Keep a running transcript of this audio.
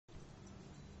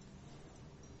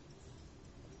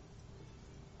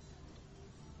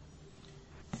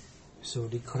สวั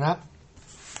สดีครับ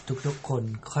ทุกๆคน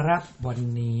ครับวัน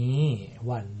นี้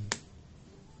วัน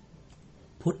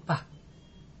พุธปะ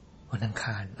วันอังค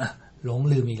ารหลง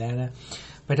ลืมอีกแล้วนะ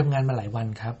ไปทำงานมาหลายวัน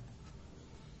ครับ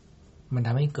มันท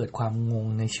ำให้เกิดความงง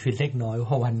ในชีวิตเล็กน้อย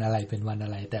ว่าวันอะไรเป็นวันอะ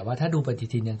ไรแต่ว่าถ้าดูปฏิ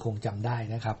ทินยังคงจำได้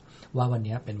นะครับว่าวัน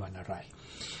นี้เป็นวันอะไร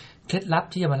เคล็ดลับ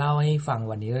ที่จะมาเล่าให้ฟัง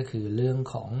วันนี้ก็คือเรื่อง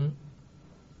ของ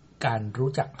การ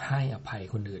รู้จักให้อภัย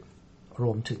คนอื่นร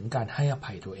วมถึงการให้อ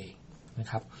ภัยตัวเองนะ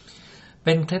ครับเ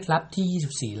ป็นเคล็ดลับ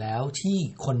ที่24แล้วที่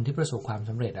คนที่ประสบความ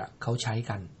สำเร็จเขาใช้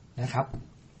กันนะครับ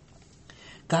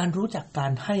การรู้จักกา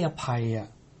รให้อภัย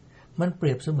มันเป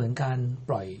รียบเสมือนการ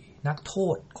ปล่อยนักโท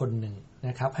ษคนหนึ่งน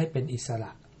ะครับให้เป็นอิสร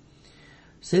ะ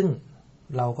ซึ่ง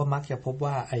เราก็มักจะพบ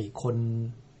ว่าไอ้คน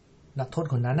นักโทษ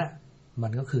คนนั้นมั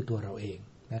นก็คือตัวเราเอง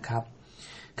นะครับ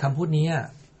คำพูดนี้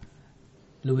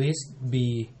ลูอิสบี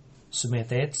สเม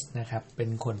เตสนะครับเป็น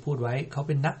คนพูดไว้เขาเ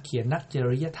ป็นนักเขียนนักจ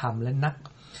ริยธรรมและนัก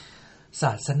ศ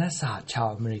าสนศาสตร์ชาว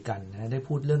อเมริกันนะได้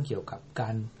พูดเรื่องเกี่ยวกับกา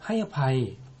รให้อภัย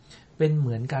เป็นเห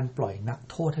มือนการปล่อยนัก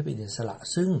โทษให้เป็นอิสระ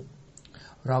ซึ่ง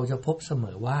เราจะพบเสม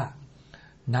อว่า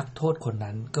นักโทษคน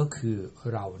นั้นก็คือ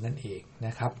เรานั่นเองน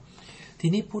ะครับที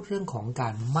นี้พูดเรื่องของกา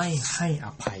รไม่ให้อ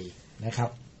ภัยนะครั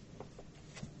บ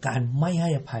การไม่ให้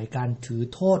อภัยการถือ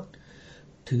โทษ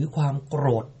ถือความโกร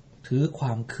ธถือคว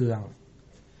ามเคือง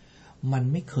มัน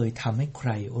ไม่เคยทำให้ใคร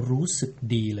รู้สึก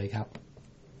ดีเลยครับ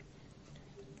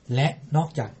และนอก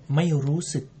จากไม่รู้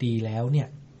สึกดีแล้วเนี่ย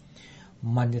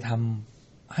มันจะท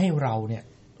ำให้เราเนี่ย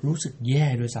รู้สึกแย่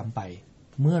ด้วยซ้ำไป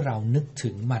เมื่อเรานึกถึ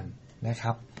งมันนะค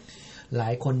รับหลา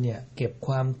ยคนเนี่ยเก็บค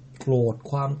วามโกรธ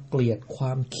ความเกลียดคว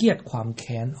ามเครียดความแ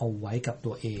ค้นเอาไว้กับ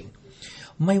ตัวเอง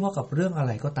ไม่ว่ากับเรื่องอะไ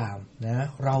รก็ตามนะ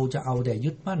เราจะเอาแต่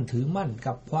ยึดมั่นถือมั่น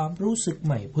กับความรู้สึกไ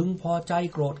ม่พึงพอใจ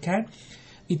โกรธแค้น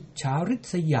อิจฉาริ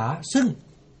ษยาซึ่ง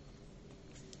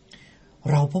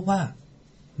เราพบว่า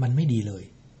มันไม่ดีเลย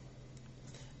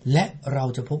และเรา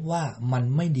จะพบว่ามัน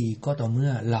ไม่ดีก็ต่อเมื่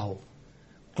อเรา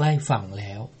ใกล้ฝั่งแ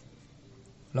ล้ว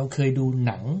เราเคยดู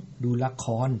หนังดูละค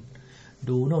ร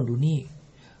ดูโน่นดูนี่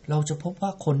เราจะพบว่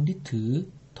าคนที่ถือ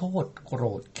โทษโกร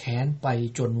ธแค้นไป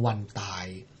จนวันตาย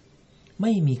ไ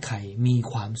ม่มีใครมี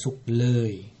ความสุขเล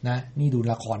ยนะนี่ดู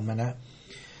ละครมานะ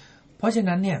เพราะฉะ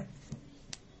นั้นเนี่ย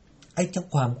ไอ้เจ้า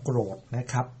ความโกรธนะ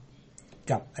ครับ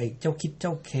กับไอ้เจ้าคิดเจ้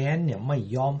าแค้นเนี่ยไม่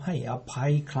ยอมให้อภั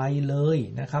ยใครเลย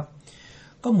นะครับ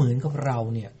ก็เหมือนกับเรา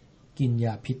เนี่ยกินย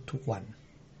าพิษทุกวัน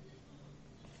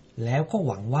แล้วก็ห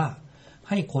วังว่า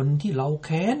ให้คนที่เราแ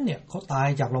ค้นเนี่ยเขาตาย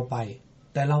จากเราไป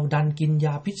แต่เราดันกินย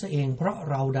าพิษซะเองเพราะ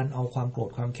เราดันเอาความโกรธ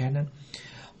ความแค้นนั้น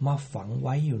มาฝังไ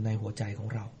ว้อยู่ในหัวใจของ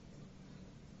เรา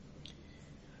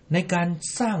ในการ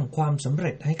สร้างความสำเ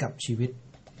ร็จให้กับชีวิต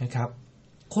นะครับ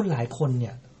คนหลายคนเ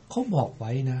นี่ยเขาบอกไ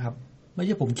ว้นะครับไม่ใ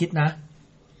ช่ผมคิดนะ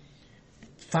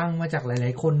ฟังมาจากหล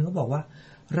ายๆคนเขาบอกว่า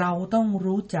เราต้อง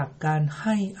รู้จักการใ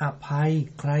ห้อภัย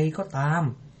ใครก็ตาม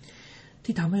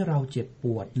ที่ทำให้เราเจ็บป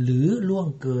วดหรือล่วง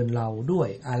เกินเราด้วย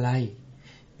อะไร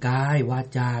กายวา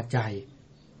จาใจ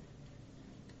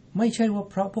ไม่ใช่ว่า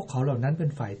เพราะพวกเขาเหล่านั้นเป็น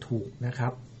ฝ่ายถูกนะครั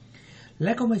บแล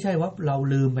ะก็ไม่ใช่ว่าเรา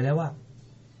ลืมไปแล้วว่า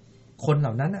คนเห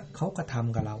ล่านั้นเขากระท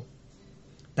ำกับเรา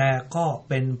แต่ก็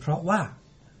เป็นเพราะว่า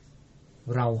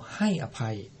เราให้อภั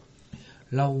ย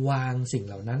เราวางสิ่ง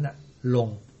เหล่านั้นลง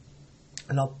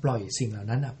เราปล่อยสิ่งเหล่า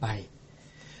นั้นไป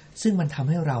ซึ่งมันทำ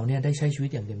ให้เราเนี่ยได้ใช้ชีวิต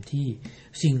อย่างเต็มที่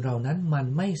สิ่งเหล่านั้นมัน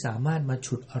ไม่สามารถมา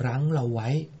ฉุดรั้งเราไว้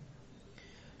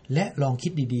และลองคิ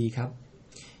ดดีๆครับ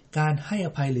การให้อ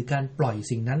ภัยหรือการปล่อย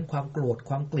สิ่งนั้นความโกรธ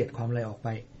ความเกลียดความอะไรออกไป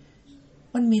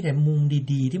มันมีแต่มุม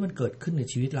ดีๆที่มันเกิดขึ้นใน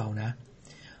ชีวิตเรานะ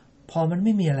พอมันไ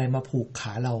ม่มีอะไรมาผูกข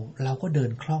าเราก็เดิ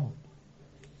นคล่อง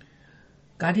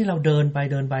การที่เราเดินไป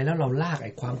แล้วเราลากไ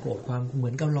อ้ความโกรธความเหมื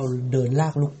อนกับเราเดินลา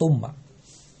กลูกตุ้ม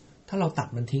ถ้าเราตัด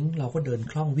มันทิ้งเราก็เดิน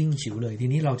คล่องวิ่งฉิวเลยที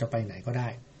นี้เราจะไปไหนก็ได้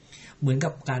เหมือนกั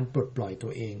บการปลดปล่อยตั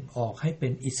วเองออกให้เป็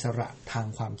นอิสระทาง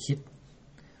ความคิด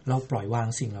เราปล่อยวาง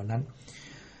สิ่งเหล่านั้น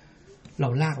เรา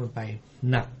ลากมันไป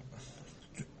หนัก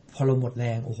พอเราหมดแร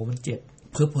งโอ้โหมันเจ็บ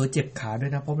เผลอเจ็บขาด้ว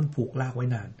ยนะเพราะมันผูกลากไว้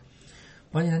นาน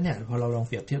เพราะฉะนั้นเนี่ยพอเราลองเ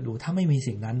ปรียบเทียบดูถ้าไม่มี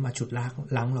สิ่งนั้นมาฉุด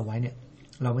ลังเราไว้เนี่ย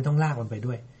เราไม่ต้องลากมันไป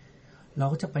ด้วยเรา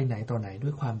ก็จะไปไหนต่อไหนด้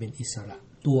วยความเป็นอิสระ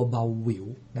ตัวเบาหวิว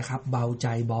นะครับเบาใจ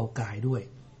เบากายด้วย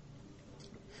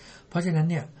เพราะฉะนั้น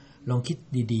เนี่ยลองคิด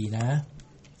ดีๆนะ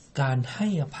การให้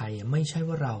อภัยไม่ใช่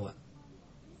ว่าเรา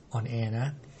อ่อนแอนะ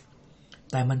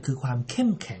แต่มันคือความเข้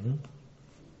มแข็ง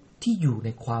ที่อยู่ใน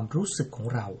ความรู้สึกของ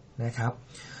เรานะครับ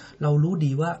เรารู้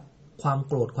ดีว่าความ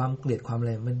โกรธความเกลียดความอะไ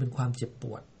รมันเป็นความเจ็บป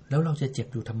วดแล้วเราจะเจ็บ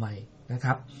อยู่ทำไมนะค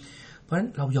รับเพราะฉะนั้น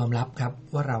เรายอมรับครับ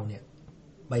ว่าเราเนี่ย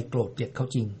ไปโกรธเกลียดเขา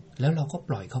จริงแล้วเราก็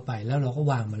ปล่อยเขาไปแล้วเราก็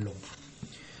วางมันลง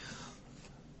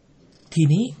ที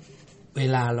นี้เว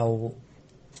ลาเรา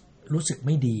รู้สึกไ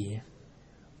ม่ดี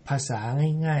พ ภาษา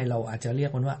ง่ายๆเราอาจจะเรีย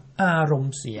กมันว่าอารม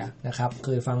ณ์เสียนะครับเค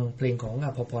ยฟังเพลงของอ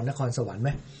ภพรนครสวรรค์ไหม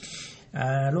อ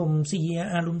ารมณ์เสีย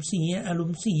อารมณ์เสียอารม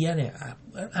ณ์เสียเนี่ย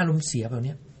อารมณ์เสียแบบ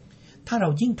นี้ถ้าเรา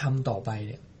ยิ่งทำต่อไปเ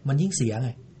นี่ยมันยิ่งเสียไง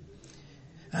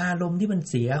อารมณ์ที่มัน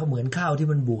เสียก็เหมือนข้าวที่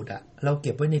มันบูดอ่ะเราเ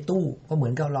ก็บไว้ในตู้ก็เหมื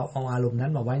อนกับเราเอาอารมณ์นั้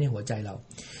นมาไว้ในหัวใจเรา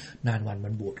นานวันมั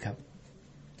นบูดครับ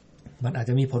มันอาจ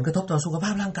จะมีผลกระทบต่อสุขภ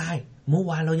าพร่างกายเมื่อ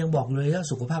วานเรายังบอกเลยว่า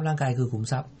สุขภาพร่างกายคือขุม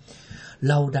ทรัพย์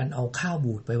เราดันเอาข้าว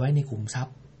บูดไปไว้ในขุมทรัพ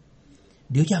ย์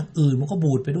เดี๋ยวอย่างอื่นมันก็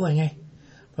บูดไปด้วยไง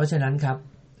เพราะฉะนั้นครับ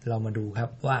เรามาดูครับ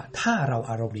ว่าถ้าเรา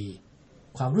อารมณ์ดี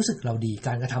ความรู้สึกเราดีก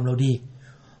ารกระทำเราดี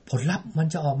ผลลัพธ์มัน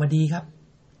จะออกมาดีครับ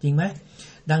จริงไหม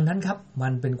ดังนั้นครับมั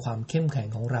นเป็นความเข้มแข็ง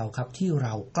ของเราครับที่เร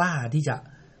ากล้าที่จะ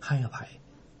ให้อภัย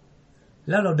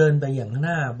แล้วเราเดินไปอย่างข้างห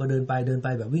น้าเดินไป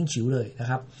แบบวิ่งฉิวเลยนะ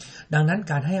ครับดังนั้น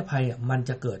การให้อภัยมัน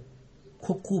จะเกิดค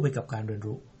วบคู่ไปกับการเรียน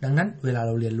รู้ดังนั้นเวลาเ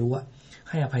ราเรียนรู้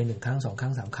ให้อภัย1ครั้ง2ครั้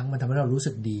ง3ครั้งมันทำให้เรารู้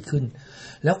สึกดีขึ้น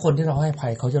แล้วคนที่เราให้อภั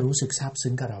ยเขาจะรู้สึกซาบ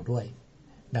ซึ้งกับเราด้วย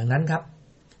ดังนั้นครับ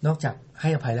นอกจากให้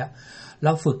อภัยแล้วเร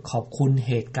าฝึกขอบคุณเ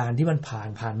หตุการณ์ที่มันผ่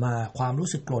านมาความรู้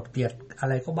สึกโกรธเกลียดอะ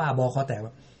ไรก็บ้าบอคอแตก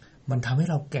มันทำให้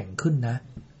เราแกร่งขึ้นนะ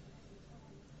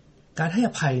การให้อ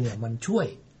ภัยเนี่ยมันช่วย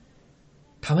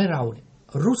ทำให้เราเนี่ย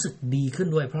รู้สึกดีขึ้น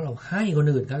ด้วยเพราะเราให้คน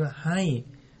อื่นก็ใ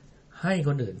ห้ค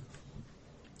นอื่น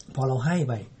พอเราให้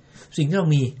ไปสิ่งที่เรา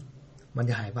มีมัน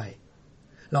จะหายไป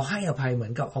เราให้อภัยเหมื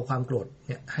อนกับเอาความโกรธเ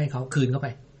นี่ยให้เขาคืนเข้าไป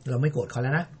เราไม่โกรธเขาแล้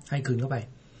วนะให้คืนเข้าไป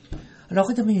เรา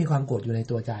ก็จะไม่มีความโกรธอยู่ใน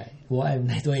ตัวใจ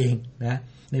ในตัวเองนะ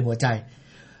ในหัวใจ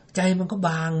มันก็บ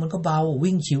างมันก็เบา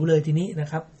วิ่งฉิวเลยทีนี้นะ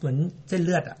ครับเหมือนเส้นเ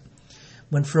ลือดเ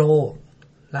หมือนโฟลว์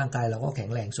ร่างกายเราก็แข็ง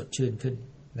แรงสดชื่นขึ้น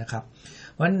นะครับ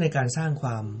เพราะฉะนั้นในการสร้างคว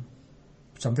าม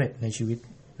สำเร็จในชีวิต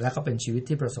และก็เป็นชีวิต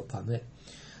ที่ประสบความสำเร็จ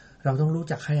เราต้องรู้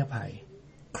จักให้อภัย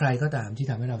ใครก็ตามที่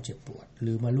ทำให้เราเจ็บปวดห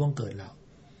รือมาล่วงเกินเรา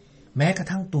แม้กระ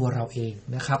ทั่งตัวเราเอง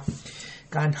นะครับ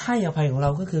การให้อภัยของเรา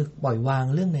ก็คือปล่อยวาง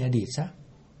เรื่องในอดีตซะ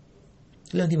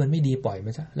เรื่องที่มันไม่ดีปล่อยมั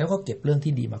นซะแล้วก็เก็บเรื่อง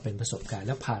ที่ดีมาเป็นประสบการณ์แ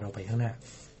ล้วพาเราไปข้างหน้า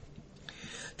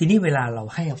ทีนี้เวลาเรา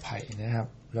ให้อภัยนะครับ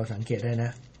เราสังเกตได้น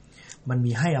ะมัน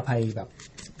มีให้อภัยแบบ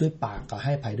ด้วยปากกับใ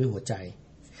ห้อภัยด้วยหัวใจ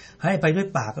ให้ไปด้วย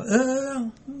ปากก็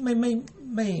ไ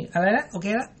ม่อะไรละโอเค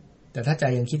ละแต่ถ้าใจ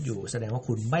ยังคิดอยู่แสดงว่า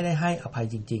คุณไม่ได้ให้อภัย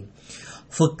จริง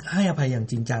ๆฝึกให้อภัยอย่าง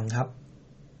จริงจังครับ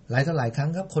หลายต่อหลายครั้ง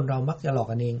ครับคนเรามักจะหลอก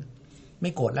กันเองไ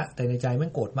ม่โกรธละแต่ในใจมั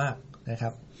นโกรธมากนะครั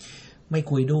บไม่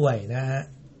คุยด้วยนะฮะ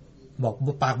บอก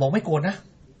ปากบอกไม่โกรธนะ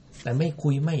แต่ไม่คุ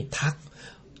ยไม่ทัก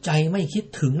ใจไม่คิด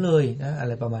ถึงเลยนะอะไ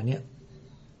รประมาณนี้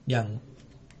อย่าง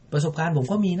ประสบการณ์ผม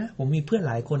ก็มีนะผมมีเพื่อน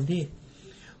หลายคนที่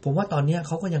ผมว่าตอนนี้เ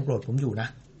ขาก็ยังโกรธผมอยู่นะ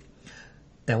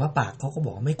แต่ว่าปากเขาก็บ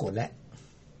อกไม่โกรธแล้ว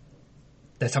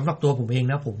แต่สำหรับตัวผมเอง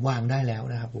นะผมวางได้แล้ว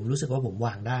นะครับผมรู้สึกว่าผมว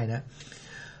างได้นะ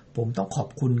ผมต้องขอบ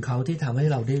คุณเขาที่ทำให้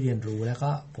เราได้เรียนรู้แล้วก็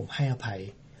ผมให้อภัย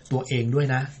ตัวเองด้วย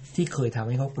นะที่เคยทำใ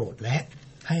ห้เขาโกรธและ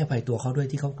ให้อภัยตัวเขาด้วย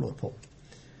ที่เขาโกรธผม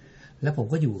แล้วผม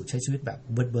ก็อยู่ใช้ชีวิตแบบ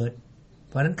เบิร์ดเ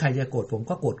พราะฉะนั้นใครจะโกรธผม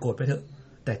ก็โกรธไปเถอะ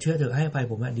แต่เชื่อเถอะให้อภัย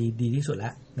ผมดีที่สุดแ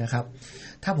ล้วนะครับ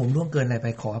ถ้าผมล่วงเกินอะไรไป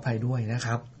ขออภัยด้วยนะค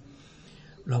รับ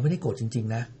เราไม่ได้โกรธจริง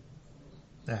ๆนะ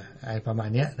ไอ้ประมาณ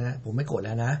เนี้ยนะผมไม่โกรธแ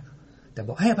ล้วนะแต่บ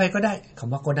อกให้อภัยก็ได้ค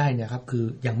ำว่าก็ได้เนี่ยครับคือ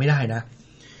ยังไม่ได้นะ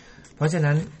เพราะฉะ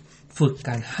นั้นฝึกก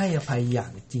ารให้อภัยอย่า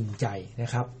งจริงใจนะ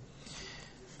ครับ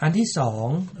อันที่สอง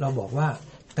เราบอกว่า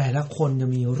แต่ละคนจะ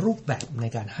มีรูปแบบใน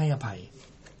การให้อภัย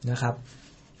นะครับ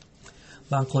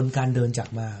บางคนการเดินจาก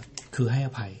มาคือให้อ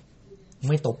ภัยไ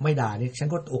ม่ตบไม่ด่านี่ฉัน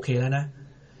ก็โอเคแล้วนะ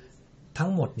ทั้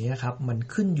งหมดนี้ครับมัน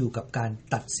ขึ้นอยู่กับการ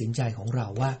ตัดสินใจของเรา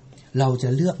ว่าเราจะ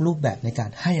เลือกรูปแบบในการ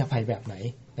ให้อภัยแบบไหน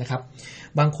นะครับ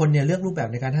บางคนเนี่ยเลือกรูปแบบ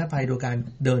ในการให้อภัยโดยการ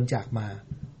เดินจากมา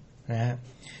นะฮะ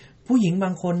ผู้หญิงบา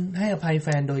งคนให้อภัยแฟ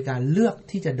นโดยการเลือก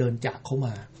ที่จะเดินจากเขาม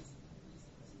า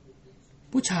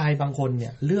ผู้ชายบางคนเนี่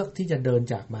ยเลือกที่จะเดิน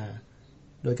จากมา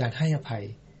โดยการให้อภัย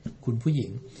คุณผู้หญิ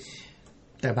ง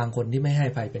แต่บางคนที่ไม่ให้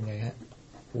อภัยเป็นไงฮะ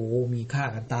โอ้มีฆ่า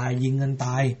กันตายยิงกันต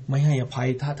ายไม่ให้อภัย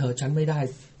ถ้าเธอฉันไม่ได้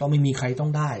ต้องไม่มีใครต้อ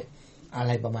งได้อะไ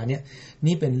รประมาณนี้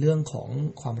นี่เป็นเรื่องของ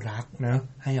ความรักนะ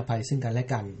ให้อภัยซึ่งกันและ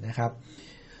กันนะครับ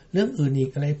เรื่องอื่นอีก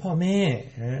อะไรพ่อแม่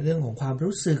เรื่องของความ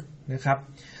รู้สึกนะครับ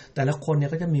แต่ละคนเนี่ย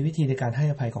ก็จะมีวิธีในการให้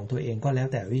อภัยของตัวเองก็แล้ว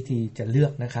แต่วิธีจะเลือ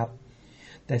กนะครับ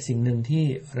แต่สิ่งหนึ่งที่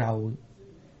เรา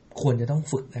ควรจะต้อง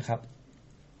ฝึกนะครับ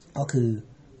ก็คือ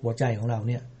หัวใจของเรา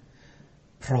เนี่ย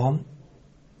พร้อม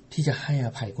ที่จะให้อ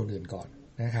ภัยคนอื่นก่อน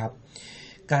นะครับ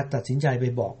การตัดสินใจไป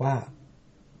บอก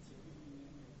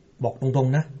ตรง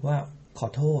ๆนะว่าขอ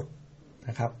โทษน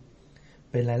ะครับ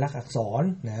เป็นลายลักษณ์อักษร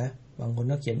นะบางคน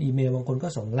ก็เขียนอีเมลบางคนก็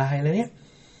ส่งไลน์อะไรเนี้ย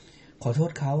ขอโท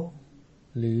ษเขา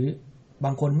หรือบ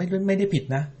างคนไม่ได้ผิด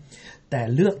นะแต่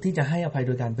เลือกที่จะให้อภัยโ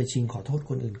ดยการไปชิงขอโทษ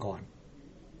คนอื่นก่อน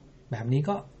แบบนี้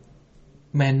ก็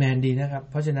แมนดีนะครับ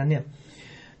เพราะฉะนั้นเนี่ย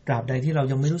ตราบใดที่เรา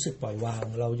ยังไม่รู้สึกปล่อยวาง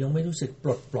เรายังไม่รู้สึกป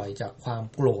ลดปล่อยจากความ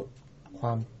โกรธคว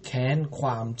ามแค้นคว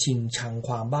ามชิงชังค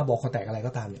วามบ้าบอคอแตกอะไร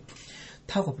ก็ตามเนี่ย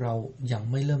เท่ากับเรายัง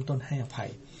ไม่เริ่มต้นให้อภัย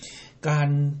การ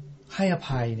ให้อ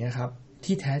ภัยเนี่ยครับ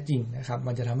ที่แท้จริงนะครับ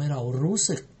มันจะทำให้เรารู้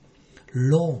สึก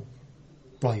โล่ง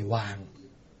ปล่อยวาง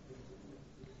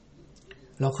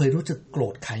เราเคยรู้สึกโกร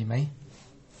ธใครไหม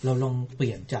เราลองเป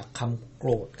ลี่ยนจากคำโก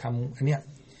รธคำอันเนี้ย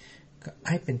ใ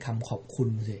ห้เป็นคำขอบคุณ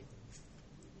สิ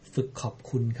ฝึกขอบ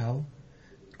คุณเขา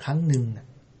ครั้งหนึ่ง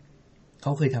เข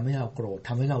าเคยทำให้เราโกรธท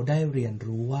ำให้เราได้เรียน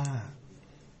รู้ว่า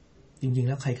จริงๆแ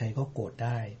ล้วใครๆก็โกรธไ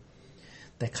ด้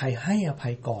แต่ใครให้อภั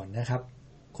ยก่อนนะครับ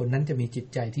คนนั้นจะมีจิต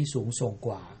ใจที่สูงส่งก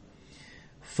ว่า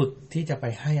ฝึกที่จะไป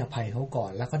ให้อภัยเขาก่อ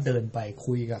นแล้วก็เดินไป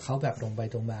คุยกับเขาแบบตรงไป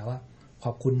ตรงมาว่าข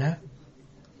อบคุณนะ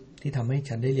ที่ทำให้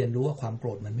ฉันได้เรียนรู้ว่าความโกร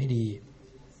ธมันไม่ดี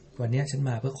วันนี้ฉัน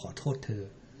มาเพื่อขอโทษเธอ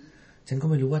ฉันก็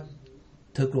ไม่รู้ว่า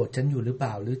เธอโกรธฉันอยู่หรือเป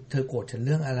ล่าหรือเธอโกรธฉันเ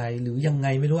รื่องอะไรหรือยังไง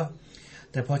ไม่รู้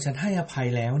แต่พอฉันให้อภัย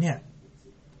แล้วเนี่ย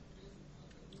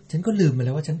ฉันก็ลืมไปแ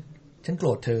ล้วว่าฉันโกร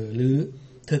ธเธอหรือ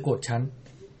เธอโกรธ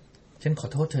ฉันขอ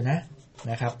โทษเธอ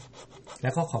นะครับแล้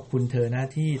วก็ขอบคุณเธอนะ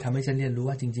ที่ทำให้ฉันเรียนรู้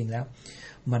ว่าจริงๆแล้ว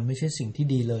มันไม่ใช่สิ่งที่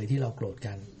ดีเลยที่เราโกรธ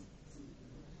กัน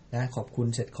นะขอบคุณ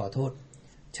เสร็จขอโทษ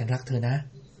ฉันรักเธอนะ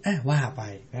ว่าไป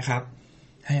นะครับ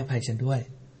ให้อภัยฉันด้วย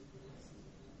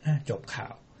จบข่า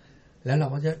วแล้วเรา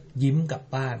ก็จะยิ้มกลับ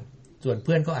บ้านส่วนเ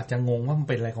พื่อนก็อาจจะงงว่ามัน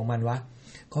เป็นอะไรของมันวะ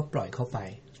ก็ปล่อยเข้าไป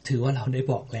ถือว่าเราได้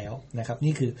บอกแล้วนะครับ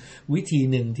นี่คือวิธี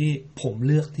หนึ่งที่ผม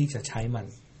เลือกที่จะใช้มัน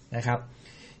นะครับ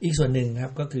อีกส่วนหนึ่งครั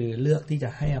บก็คือเลือกที่จะ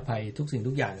ให้อภัยทุกสิ่ง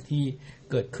ทุกอย่างที่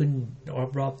เกิดขึ้น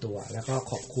รอบๆตัวแล้วก็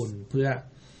ขอบคุณเพื่อ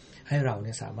ให้เราเ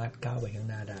นี่ยสามารถก้าวไปข้าง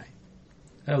หน้าได้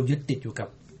ถ้าเรายึดติดอยู่กับ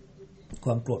ค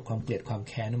วามโกรธความเกลียดความ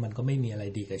แค้นมันก็ไม่มีอะไร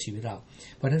ดีกับชีวิตเรา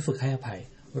เพราะฉะนั้นฝึกให้อภัย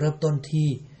เริ่มต้นที่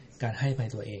การให้อภัย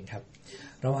ตัวเองครับ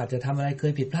เราอาจจะทำอะไรเค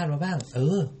ยผิดพลาดมาบ้าง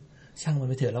ช่างมัน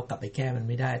ไปเถอะเรากลับไปแก้มัน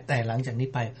ไม่ได้แต่หลังจากนี้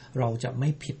ไปเราจะไม่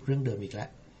ผิดเรื่องเดิมอีกแล้ว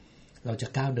เราจะ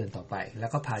ก้าวเดินต่อไปแล้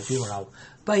วก็พาชีวิตของเรา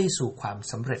ไปสู่ความ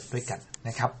สำเร็จด้วยกันน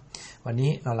ะครับวันนี้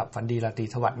เราหลับฝันดีราตรี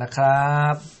สวัสดิ์นะครั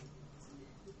บ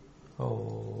โ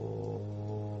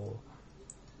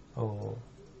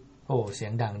อ้เสีย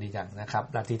งดังดีจังนะครับ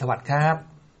ราตรีสวัสดิ์ครั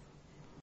บ